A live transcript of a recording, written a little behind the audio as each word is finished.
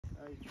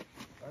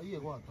Ahí es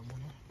guata, ¿no?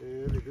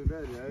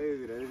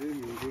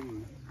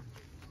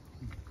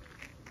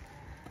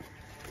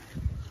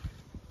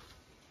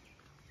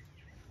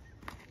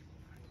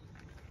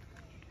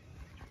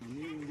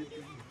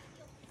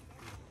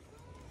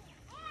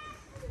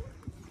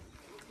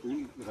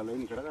 Kalau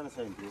ini kerana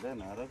saya implement,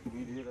 nara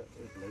video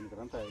lain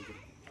kerana saya.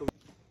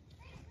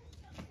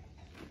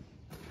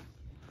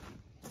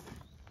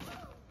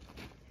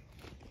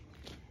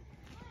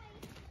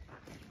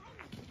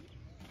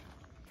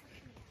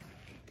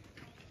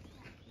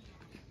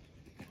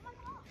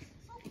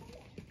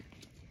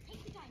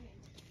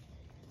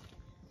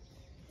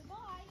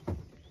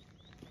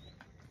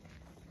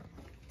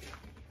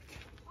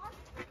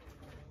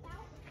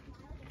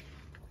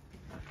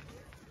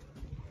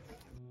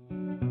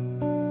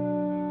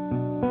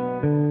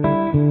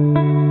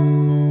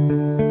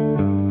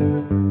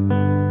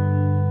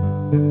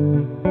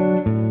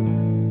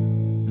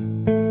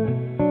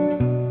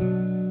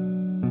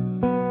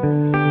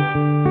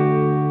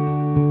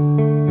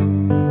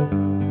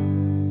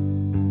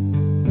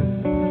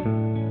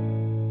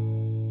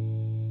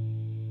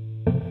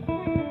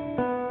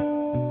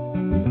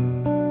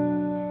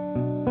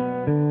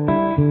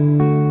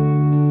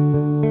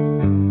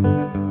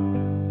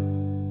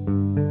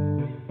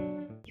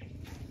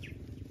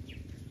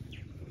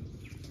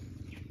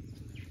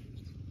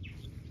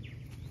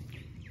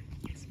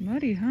 It's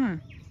muddy, huh?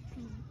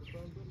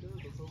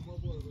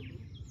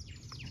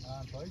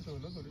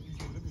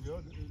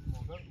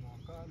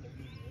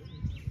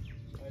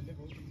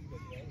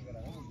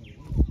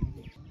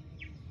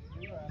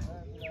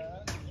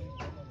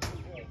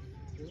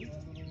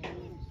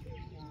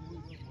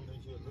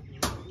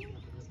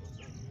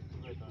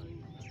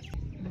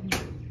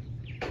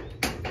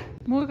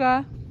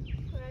 Murga.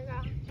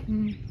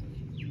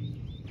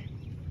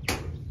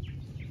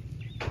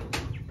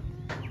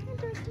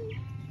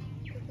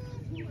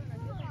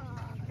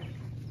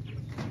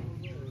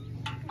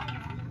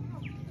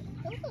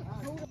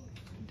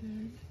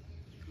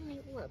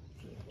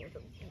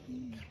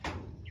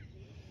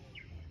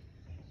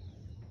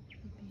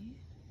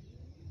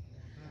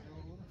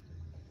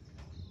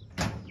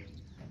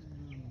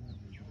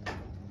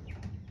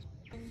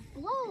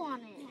 Blow on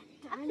it.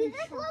 Does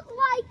this look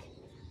like?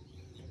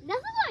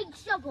 Doesn't like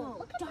shovel.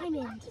 Look at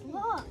diamond.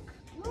 Look.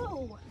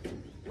 Whoa.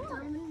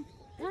 Diamond.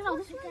 No,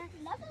 this is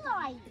nothing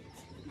like.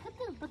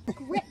 Look at the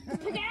grip.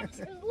 Pickaxe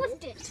and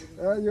lift it.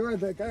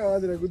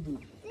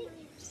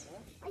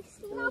 I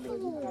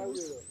snuggle.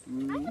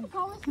 I'm gonna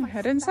call this my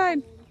Head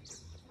inside.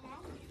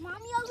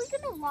 Mommy, are we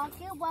gonna lock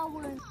it while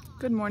we're?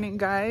 Good morning,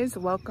 guys.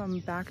 Welcome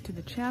back to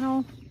the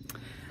channel.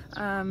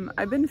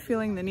 I've been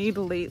feeling the need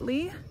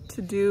lately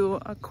to do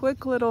a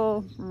quick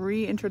little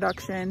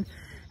reintroduction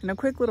and a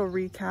quick little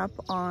recap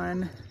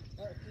on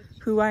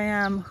who I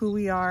am, who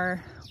we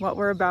are, what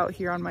we're about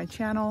here on my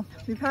channel.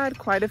 We've had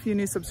quite a few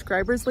new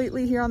subscribers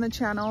lately here on the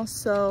channel,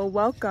 so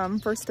welcome,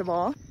 first of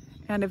all.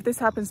 And if this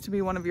happens to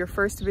be one of your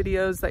first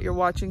videos that you're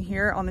watching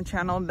here on the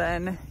channel,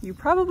 then you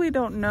probably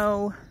don't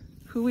know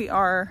who we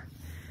are.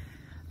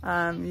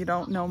 You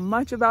don't know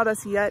much about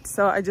us yet,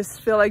 so I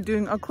just feel like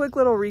doing a quick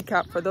little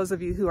recap for those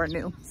of you who are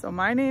new. So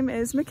my name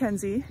is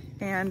Mackenzie,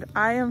 and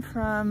I am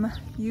from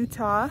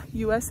Utah,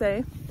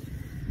 USA.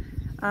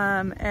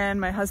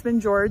 And my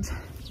husband, George,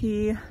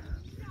 he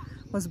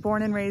was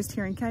born and raised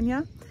here in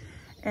Kenya.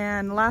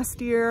 And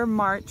last year,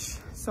 March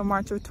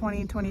of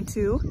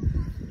 2022,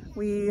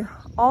 we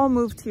all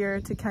moved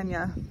here to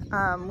Kenya.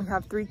 We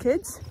have 3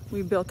 kids.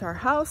 We built our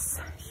house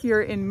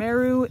here in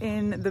Meru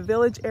in the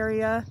village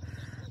area.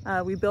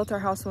 We built our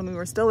house when we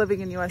were still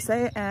living in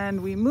USA,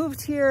 and we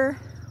moved here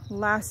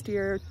last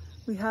year.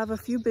 We have a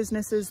few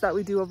businesses that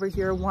we do over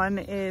here. One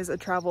is a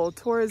travel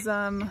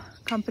tourism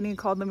company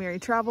called Lemiri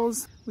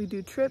Travels. We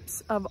do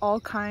trips of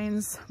all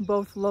kinds,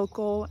 both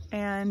local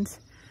and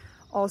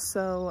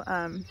also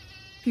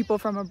people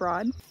from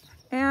abroad.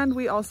 And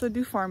we also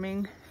do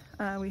farming.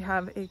 We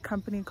have a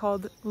company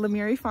called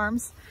Lemiri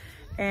Farms,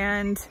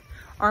 and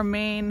our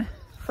main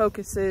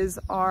focuses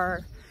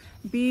are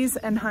bees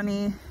and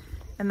honey,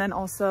 and then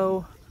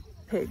also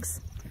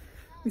pigs.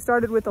 We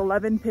started with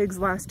 11 pigs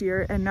last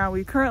year, and now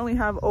we currently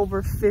have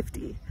over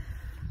 50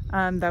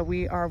 that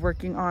we are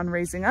working on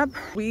raising up.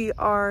 We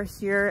are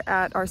here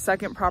at our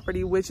second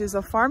property, which is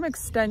a farm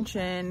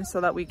extension so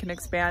that we can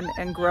expand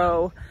and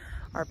grow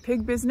our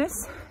pig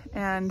business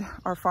and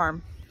our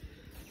farm.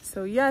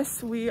 So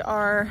yes, we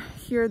are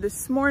here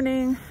this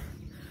morning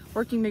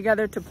working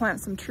together to plant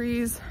some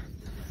trees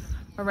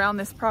around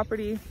this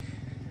property.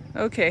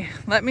 Okay,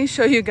 let me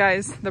show you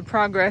guys the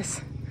progress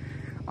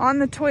on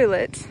the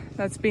toilet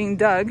that's being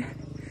dug.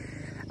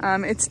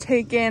 It's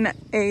taken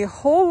a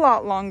whole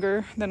lot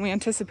longer than we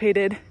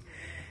anticipated,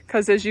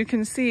 because as you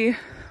can see,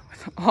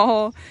 with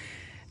all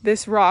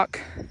this rock,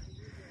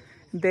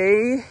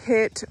 they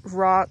hit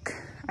rock,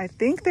 I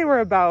think they were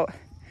about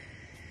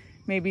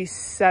maybe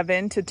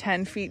 7 to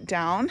 10 feet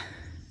down,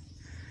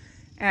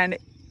 and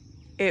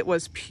it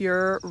was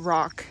pure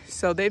rock.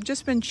 So they've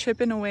just been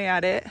chipping away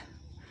at it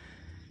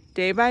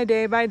day by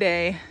day by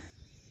day.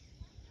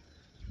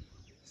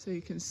 So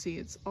you can see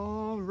it's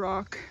all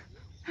rock.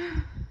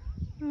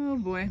 Oh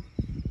boy.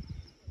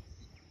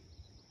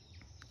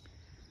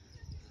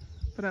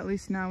 But at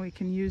least now we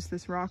can use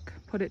this rock,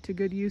 put it to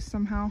good use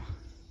somehow.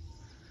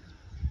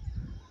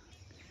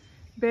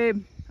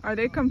 Babe, are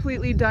they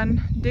completely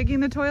done digging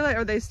the toilet,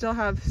 or they still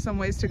have some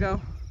ways to go?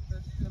 They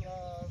still have,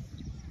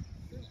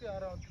 I think they're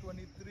around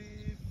 23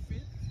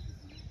 feet.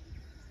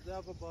 They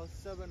have about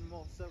 7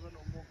 or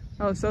more.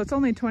 Oh, so it's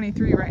only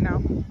 23 right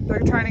now. They're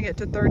trying to get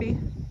to 30. Yeah,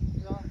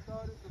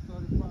 30 to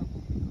 35.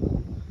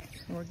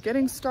 We're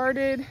getting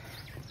started.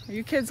 Are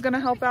you kids gonna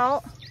help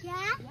out? Yeah.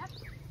 Yep.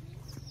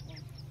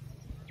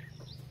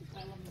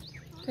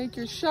 Take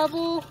your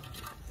shovel.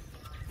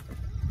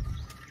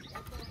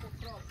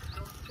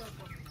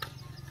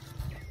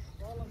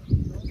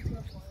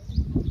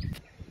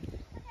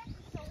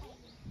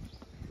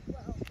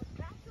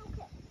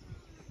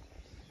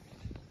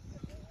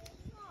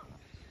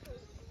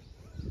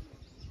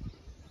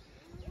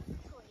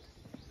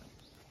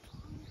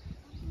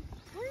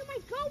 Where am I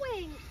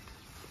going?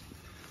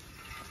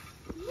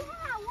 Yeah,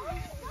 where are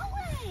you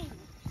going?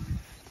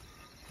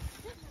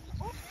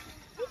 Oh,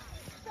 this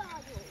is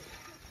started.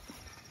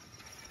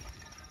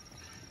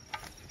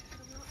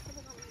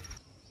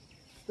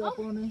 Step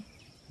on it.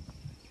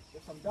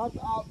 Get some dust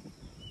out.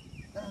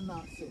 And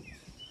that's it.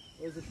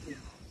 Where's the thing?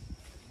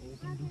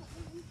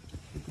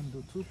 You can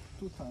do two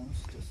times.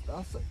 Just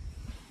that's it.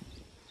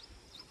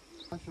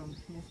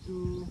 Let's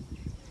do.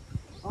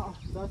 Ah,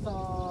 that's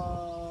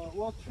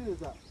what tree is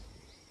that?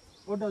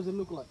 What does it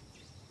look like?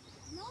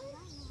 No,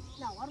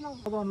 I don't know.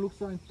 That one looks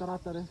like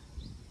taratare.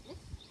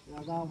 Yeah,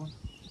 that one.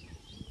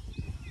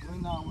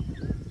 Bring that one.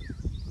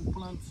 We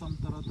plant some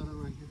taratare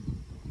right here.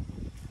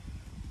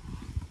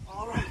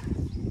 Alright.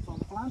 So I'm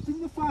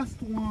planting the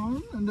first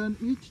one, and then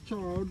each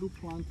child will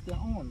plant their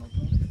own,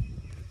 okay?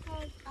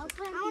 I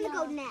want to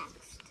go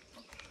next.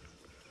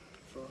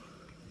 So,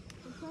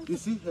 you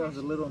see, there's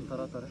a little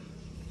taratare.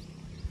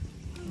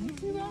 You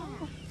see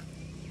that?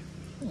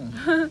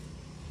 Yeah.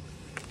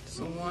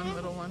 So one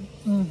little one.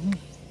 Mm-hmm.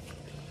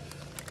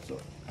 So,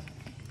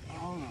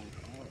 alright.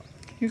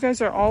 You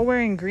guys are all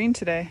wearing green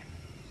today.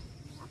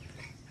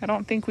 I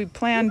don't think we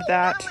planned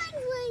that.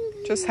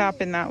 Just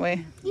happened that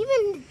way.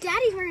 Even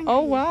Daddy's wearing.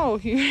 Oh wow.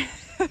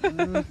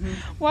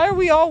 Why are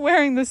we all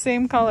wearing the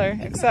same color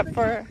except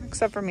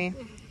for me?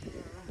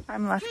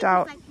 I'm left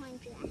out.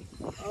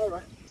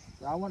 Alright.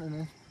 That one, and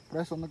then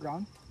press on the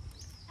ground.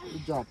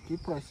 Good job.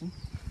 Keep pressing.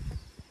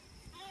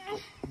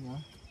 Yeah.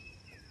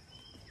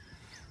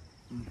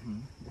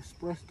 Let's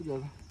press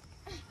together.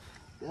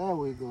 There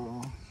we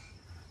go.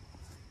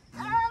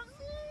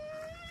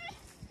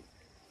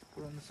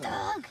 Put on the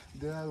side.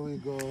 There we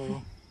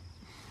go.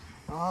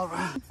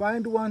 Alright.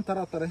 Find one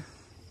taratare.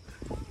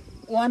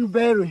 One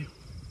berry.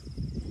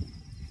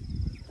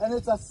 And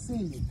it's a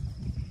seed.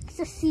 It's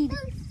a seed.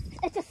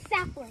 It's a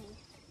sapling.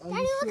 Are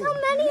Daddy, you look sure? how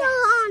many are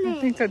on I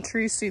it. think a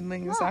tree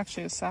seedling is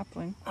actually a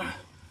sapling.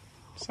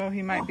 So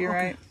he might be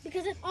right.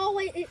 Because it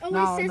always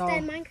No, says no. that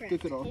in Minecraft.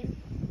 Take it off.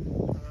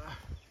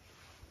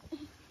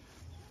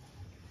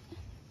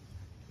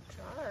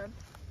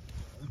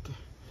 Okay.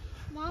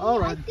 Mom, All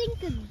right. I think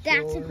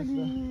that's So a is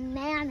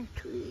banana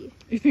tree.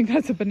 You think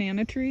that's a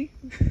banana tree?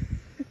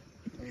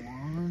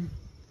 1,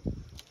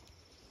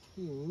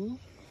 2.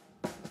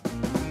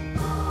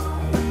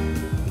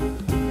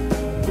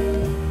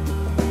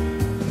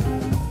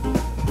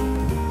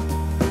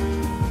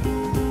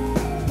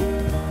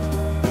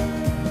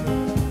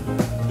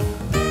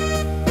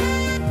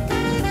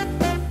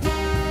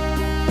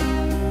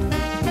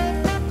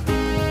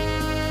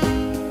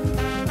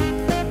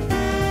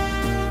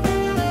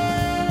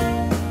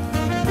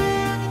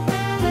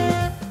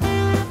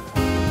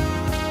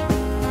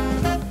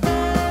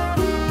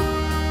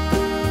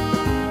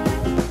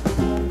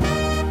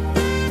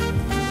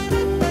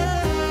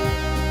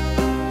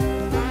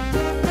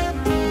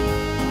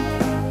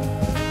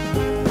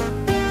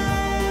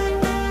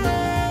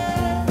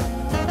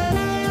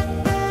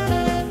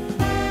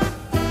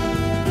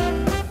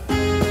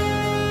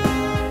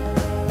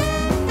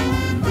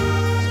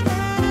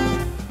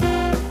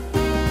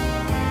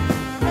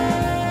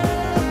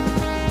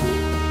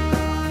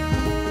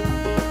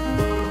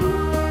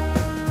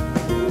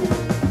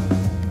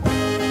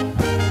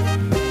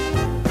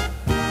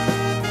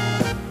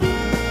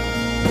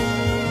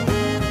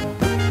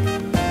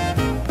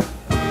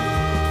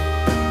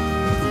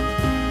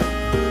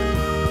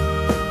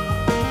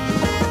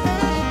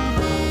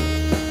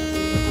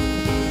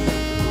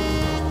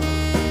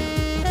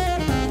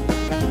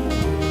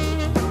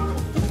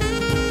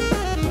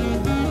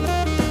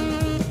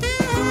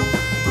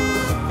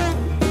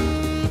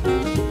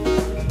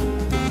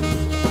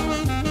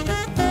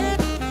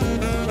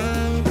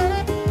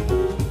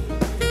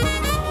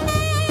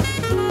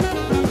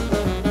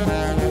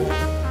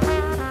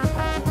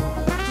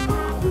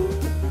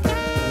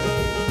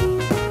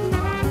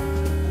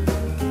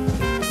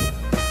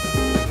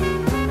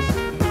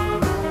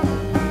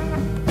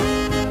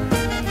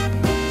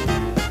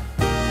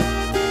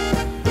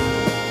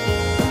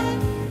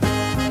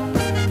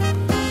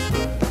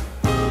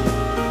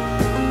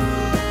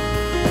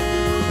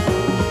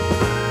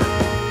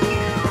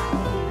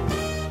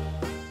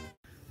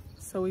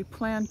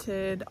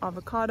 planted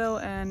avocado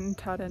and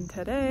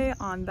tarentere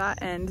on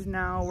that end.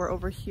 Now we're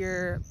over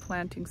here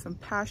planting some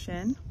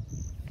passion.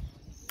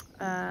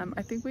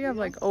 I think we have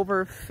like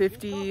over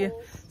 50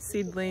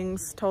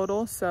 seedlings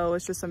total, so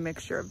it's just a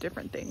mixture of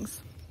different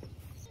things.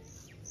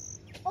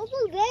 Over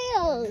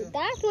there,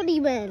 that's what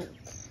he meant.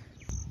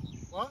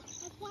 What?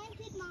 I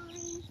planted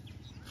mine.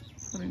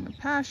 Putting the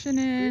passion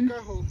in.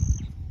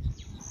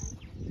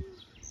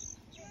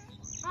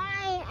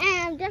 I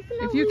am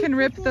definitely. If you can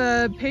rip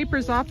the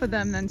papers off of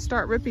them, then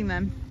start ripping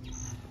them.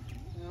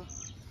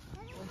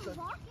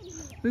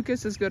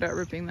 Lucas is good at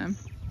ripping them.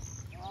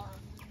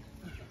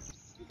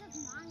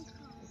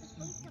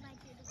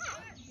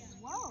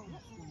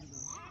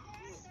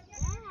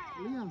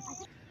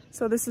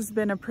 So this has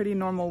been a pretty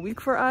normal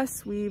week for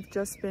us. We've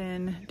just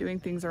been doing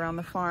things around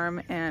the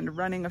farm and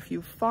running a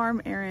few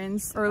farm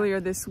errands. Earlier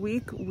this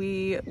week,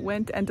 we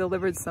went and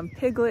delivered some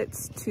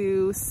piglets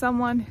to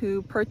someone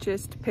who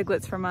purchased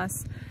piglets from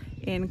us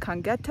in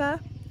Cangetta.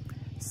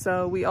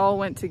 So we all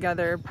went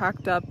together,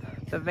 packed up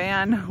the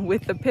van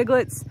with the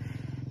piglets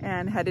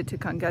and headed to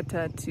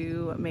Cangetta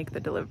to make the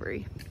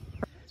delivery.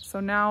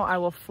 So now I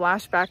will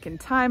flash back in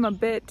time a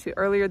bit to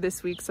earlier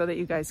this week so that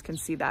you guys can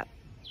see that.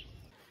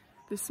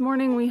 This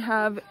morning we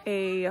have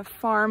a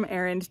farm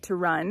errand to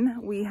run.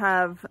 We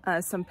have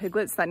some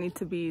piglets that need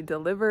to be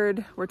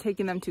delivered. We're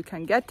taking them to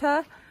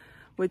Cangetta,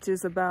 which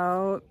is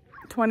about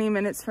 20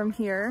 minutes from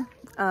here.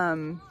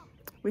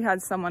 We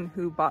had someone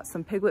who bought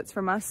some piglets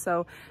from us,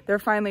 so they're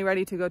finally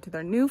ready to go to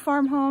their new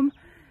farm home.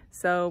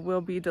 So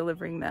we'll be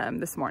delivering them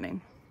this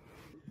morning.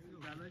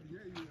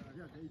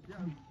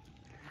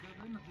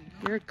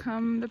 Here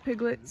come the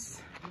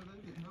piglets.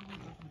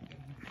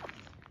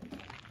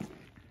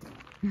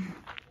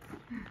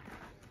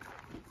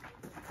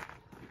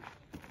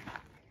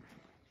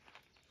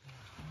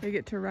 They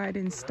get to ride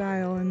in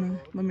style in the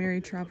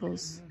Lemire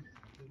Travels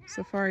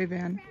safari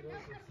van.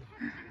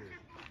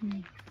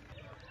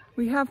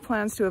 We have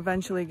plans to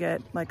eventually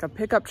get like a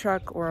pickup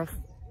truck or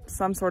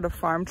some sort of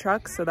farm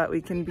truck so that we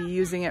can be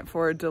using it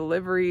for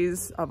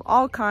deliveries of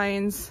all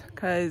kinds,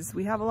 because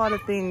we have a lot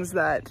of things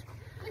that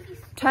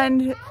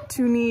tend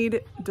to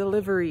need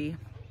delivery,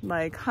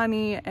 like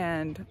honey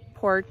and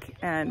pork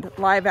and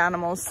live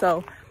animals.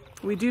 So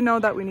we do know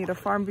that we need a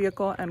farm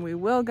vehicle and we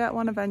will get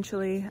one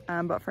eventually,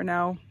 but for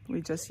now we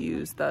just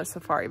use the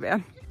safari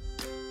van.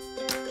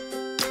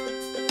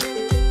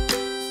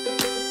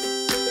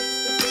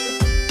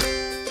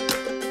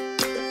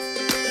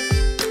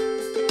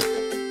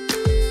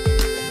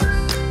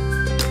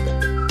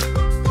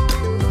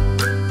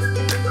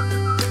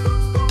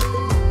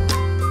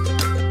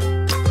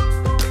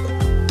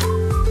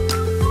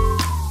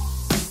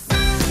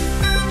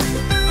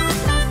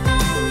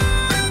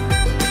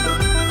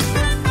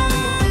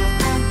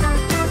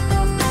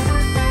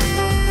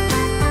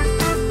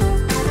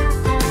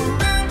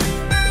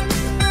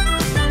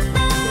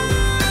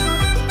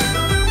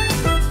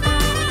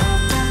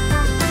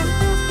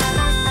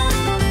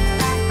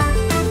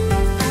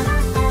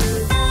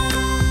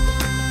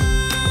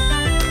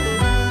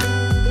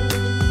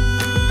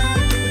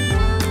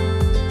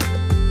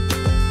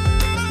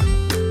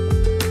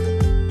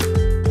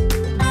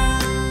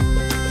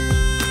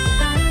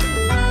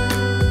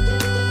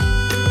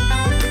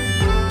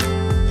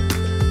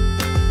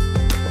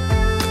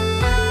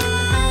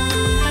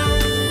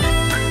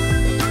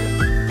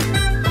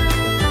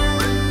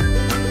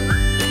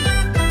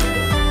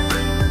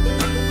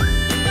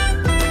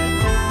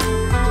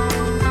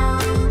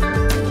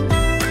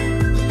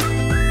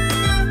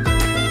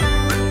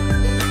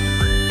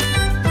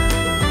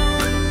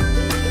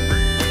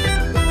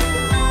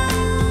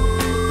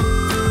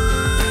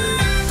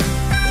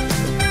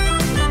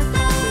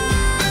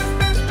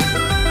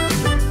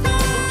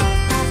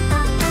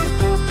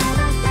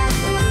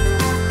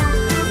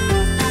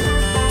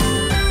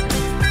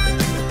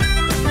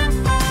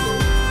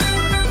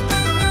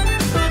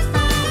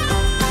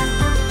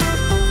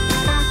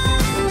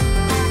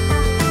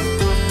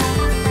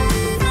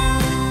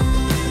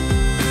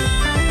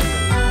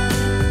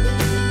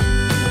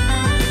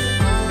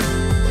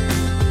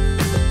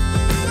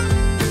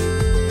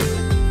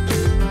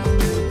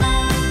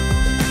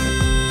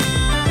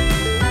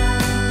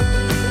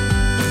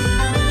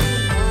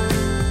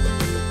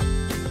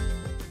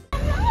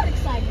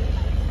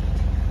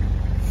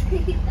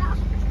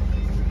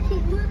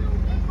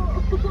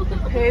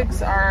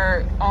 Pigs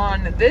are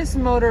on this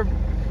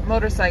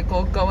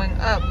motorcycle going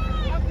up.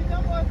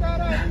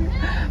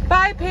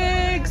 Bye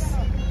pigs!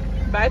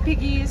 Bye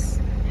piggies!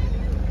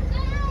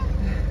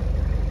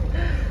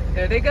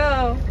 There they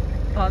go,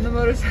 on the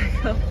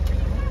motorcycle.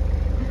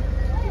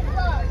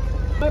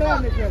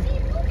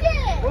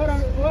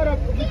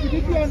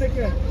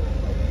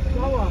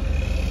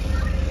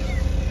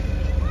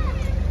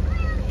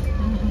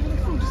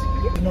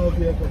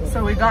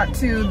 So we got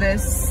to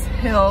this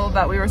hill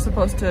that we were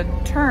supposed to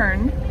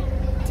turn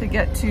to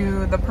get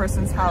to the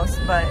person's house,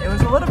 but it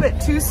was a little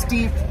bit too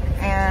steep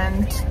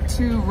and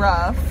too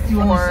rough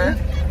for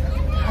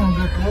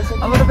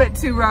a little bit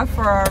too rough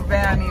for our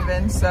van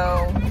even,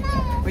 so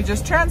we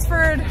just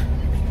transferred.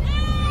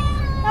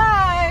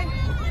 Hi!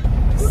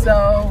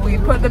 So we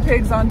put the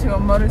pigs onto a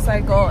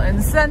motorcycle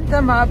and sent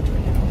them up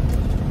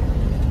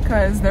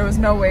because there was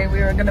no way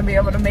we were gonna be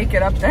able to make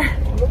it up there.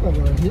 Look at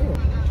right here.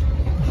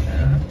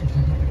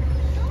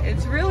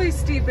 It's really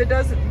steep. It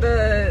doesn't,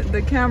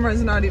 the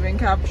camera's not even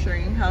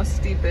capturing how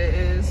steep it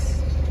is.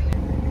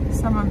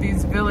 Some of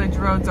these village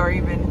roads are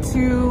even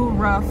too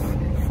rough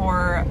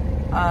for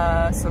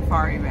a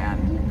safari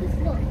van.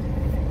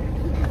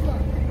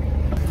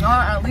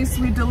 At least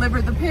we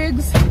delivered the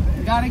pigs.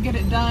 Gotta get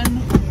it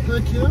done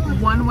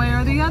one way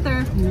or the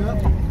other.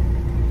 Yep.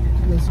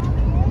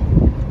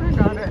 I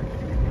got it.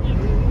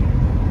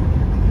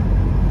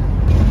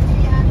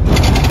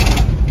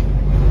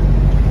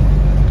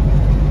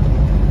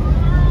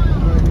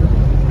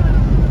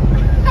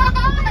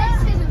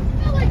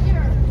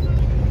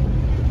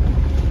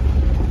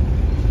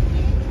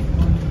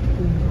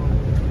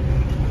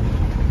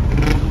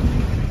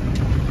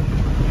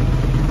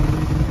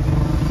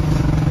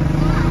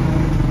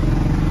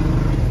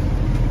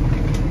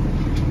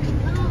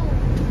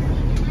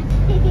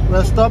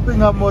 We're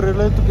stopping at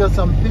Morele to get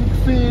some pig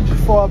feed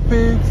for our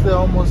pigs. They're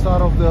almost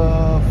out of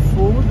the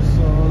food,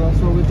 so that's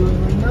what we're doing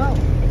right now.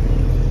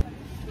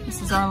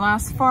 This is our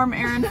last farm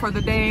errand for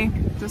the day.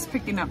 Just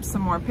picking up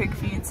some more pig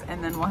feeds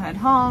and then we'll head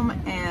home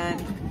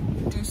and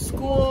do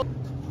school.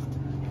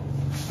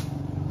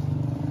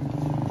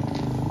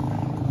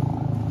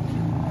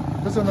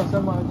 Sasa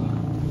nasema aje?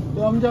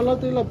 Ya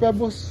mjalati ila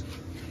pebos.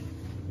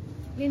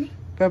 Nini?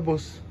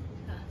 Pebos.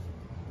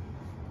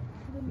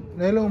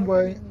 Na ile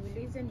mbwa.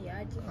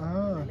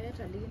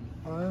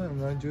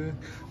 Najua.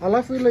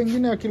 Alafu ile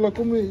ingine ya kilo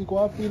 10 iko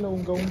wapi ile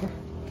unga? Rice.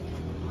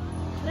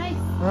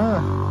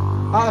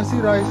 Si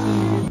rice.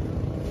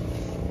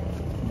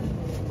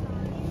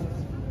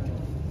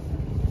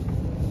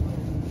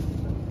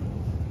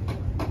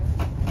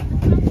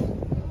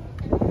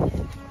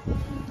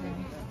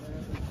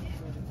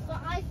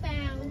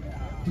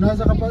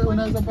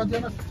 Unaweza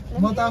patiana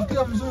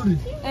matafutia mzuri.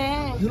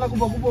 Zila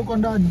kubwa kubwa uko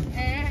ndani.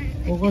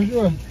 Uko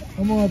sure?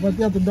 Kama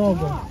wapatia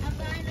tudogo.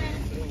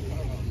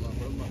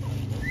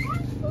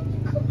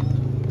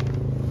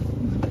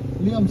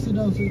 Liam, sit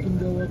down so you can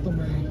go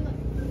watermelon.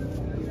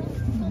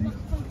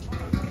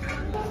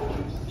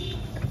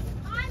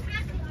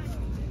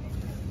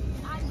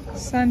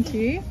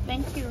 Santi.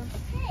 Thank you.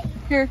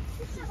 Here.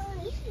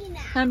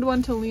 Hand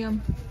one to Liam.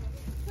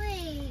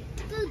 Wait,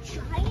 go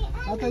try it.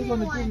 Hata hizo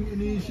ni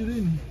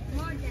 20.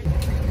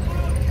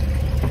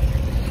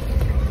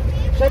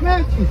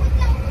 Shemeji.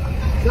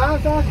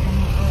 Sasa.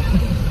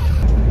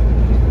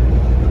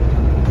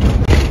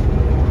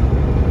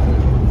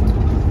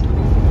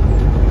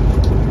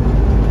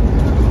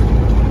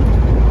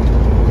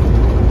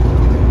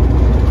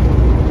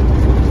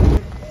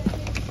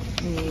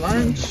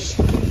 Lunch.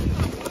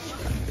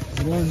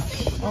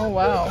 Oh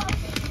wow.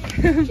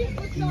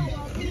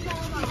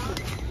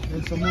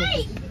 And some more.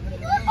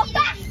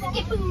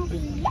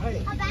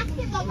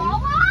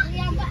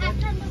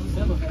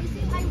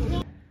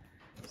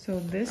 So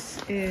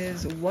this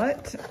is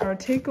what our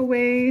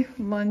takeaway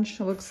lunch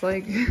looks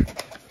like.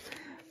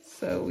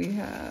 So we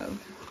have,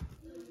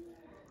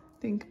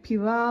 I think,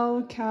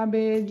 pilau,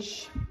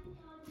 cabbage.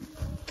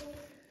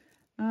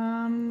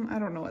 I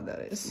don't know what that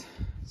is.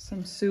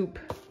 Some soup.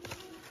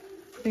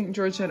 I think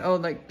George said, oh,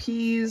 like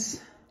peas.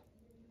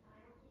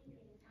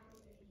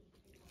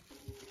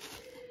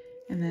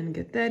 And then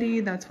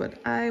gatheri, that's what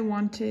I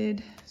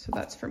wanted. So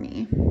that's for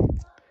me.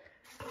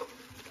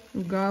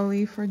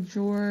 Ugali for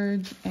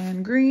George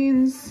and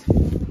greens.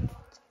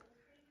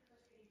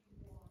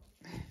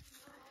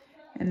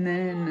 And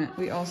then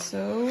we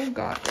also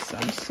got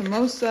some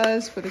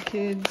samosas for the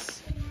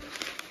kids.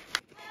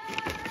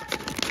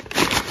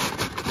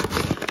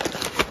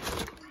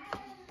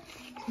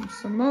 Some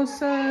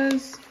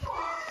samosas.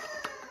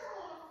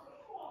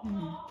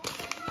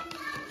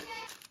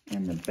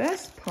 And the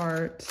best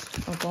part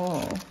of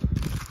all,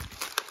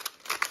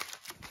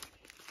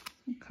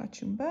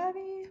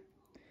 kachumbari.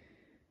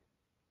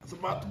 It's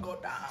about to go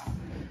down.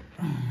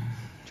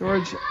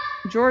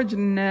 George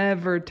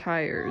never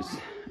tires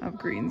of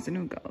greens and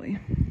ugali.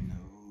 No.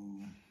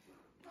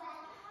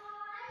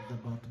 It's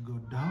about to go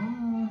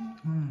down.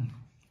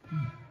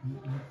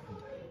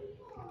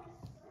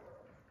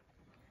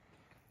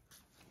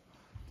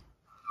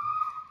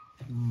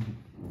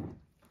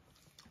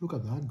 Look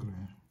at that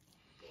grain.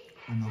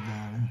 I know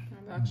that.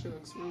 That actually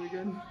looks really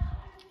good.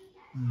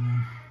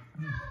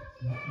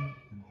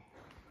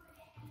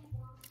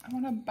 I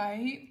want a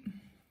bite.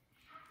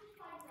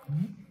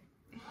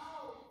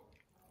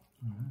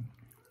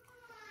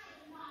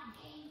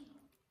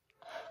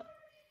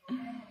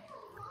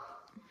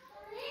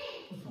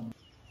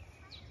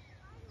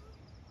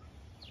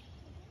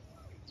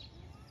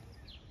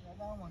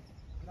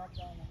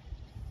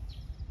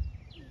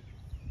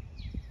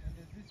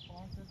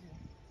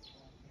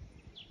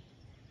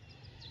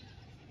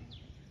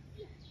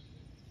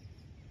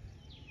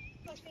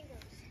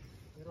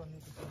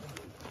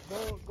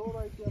 Go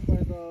right here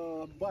by the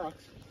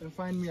box and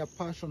find me a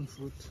passion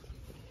fruit.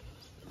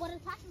 What is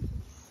passion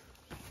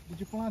fruit? Did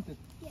you plant it?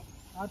 Yes.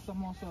 Add some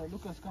more soil.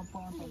 Lucas, come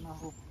plant it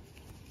now.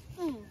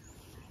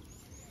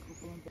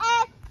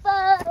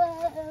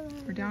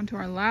 Apple. We're down to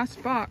our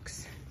last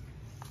box.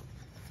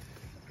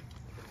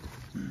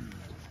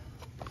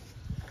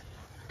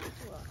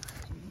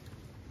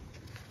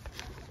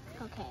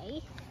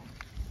 Okay.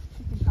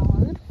 Chicken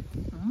salad.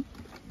 Huh?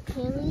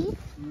 Chili.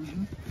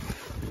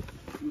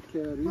 You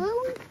carry. Where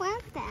will we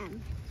plant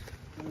them?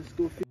 Let's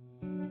go.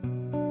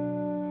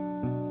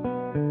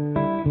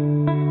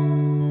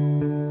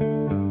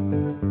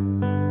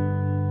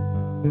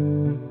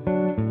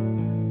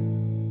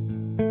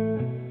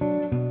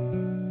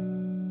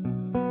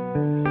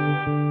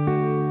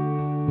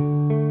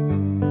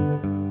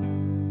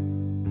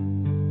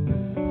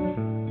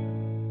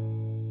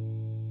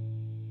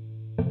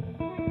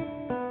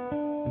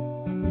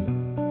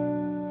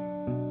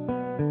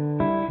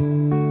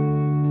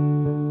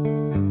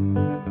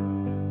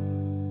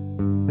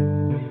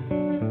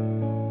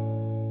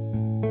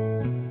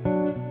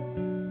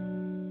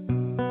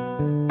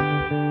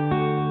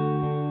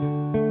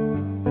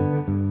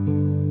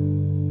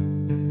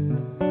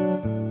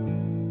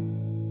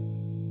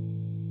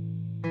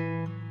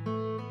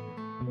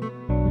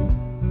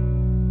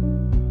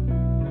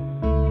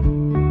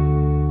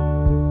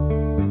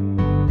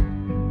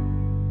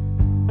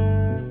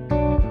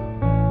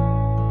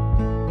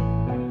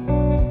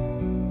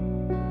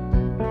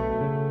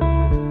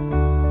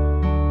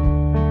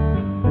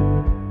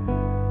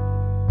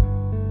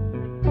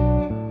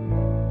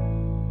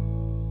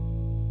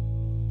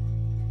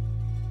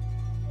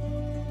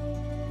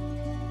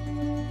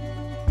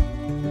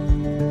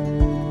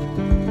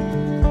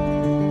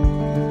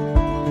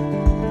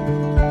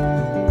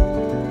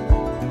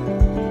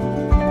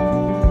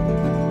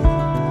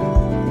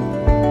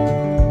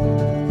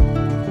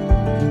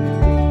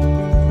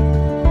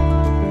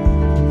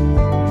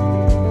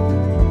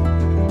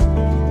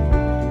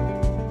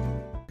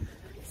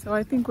 So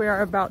I think we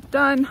are about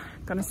done.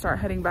 Gonna start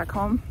heading back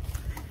home.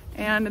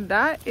 And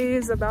that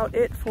is about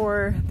it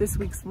for this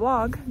week's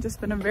vlog.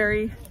 Just been a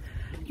very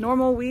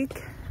normal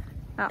week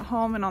at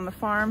home and on the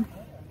farm,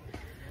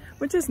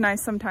 which is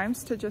nice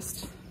sometimes to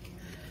just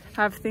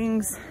have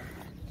things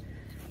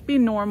be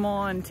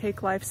normal and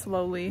take life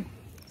slowly.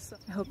 So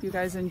I hope you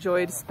guys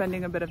enjoyed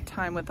spending a bit of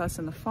time with us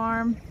in the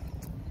farm.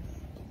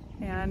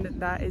 And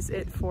that is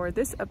it for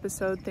this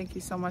episode. Thank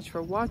you so much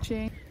for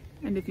watching.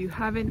 And if you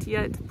haven't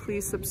yet,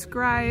 please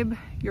subscribe.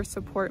 Your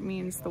support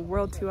means the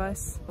world to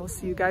us. We'll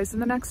see you guys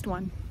in the next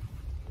one.